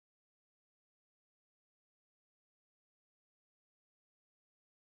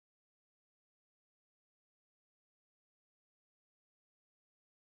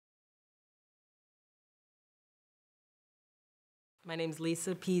My name's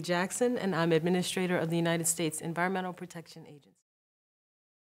Lisa P. Jackson, and I'm Administrator of the United States Environmental Protection Agency.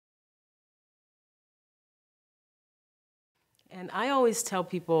 And I always tell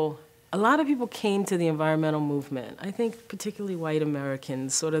people, a lot of people came to the environmental movement. I think particularly white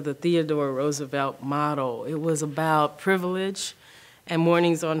Americans, sort of the Theodore Roosevelt model. It was about privilege and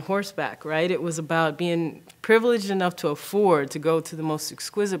mornings on horseback, right? It was about being privileged enough to afford to go to the most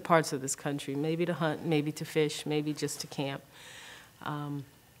exquisite parts of this country, maybe to hunt, maybe to fish, maybe just to camp.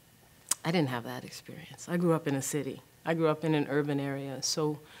 I didn't have that experience. I grew up in a city. I grew up in an urban area.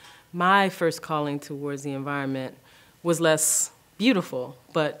 So my first calling towards the environment was less beautiful,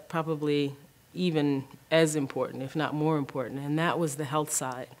 but probably even as important, if not more important, and that was the health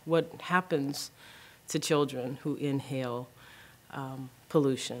side. What happens to children who inhale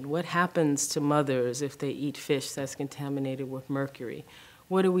pollution? What happens to mothers if they eat fish that's contaminated with mercury?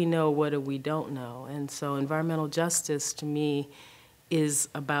 What do we know? What do we don't know? And so environmental justice, to me, is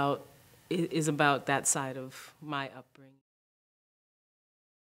about that side of my upbringing.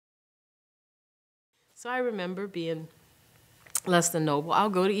 So I remember being less than noble. I'll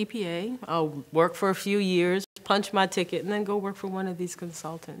go to EPA, I'll work for a few years, punch my ticket, and then go work for one of these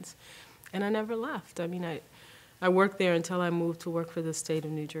consultants. And I never left. I mean, I worked there until I moved to work for the state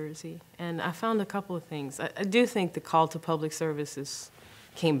of New Jersey. And I found a couple of things. I do think the call to public services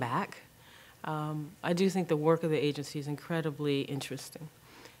came back. I do think the work of the agency is incredibly interesting.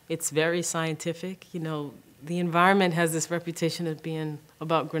 It's very scientific. You know, the environment has this reputation of being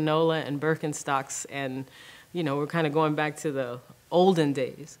about granola and Birkenstocks, and you know, we're kind of going back to the olden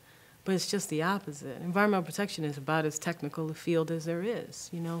days. But it's just the opposite. Environmental protection is about as technical a field as there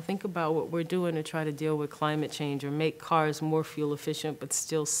is. You know, think about what we're doing to try to deal with climate change or make cars more fuel efficient but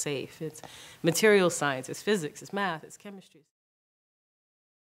still safe. It's material science, it's physics, it's math, it's chemistry.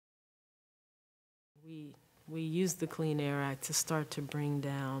 We used the Clean Air Act to start to bring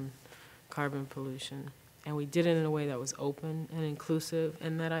down carbon pollution. And we did it in a way that was open and inclusive,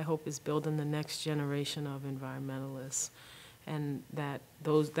 and that I hope is building the next generation of environmentalists. And that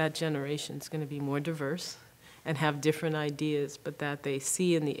generation is going to be more diverse and have different ideas, but that they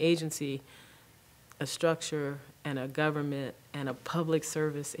see in the agency a structure and a government and a public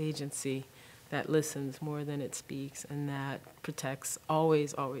service agency that listens more than it speaks, and that protects,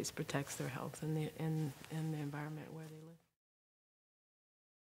 always protects their health and the environment where they live.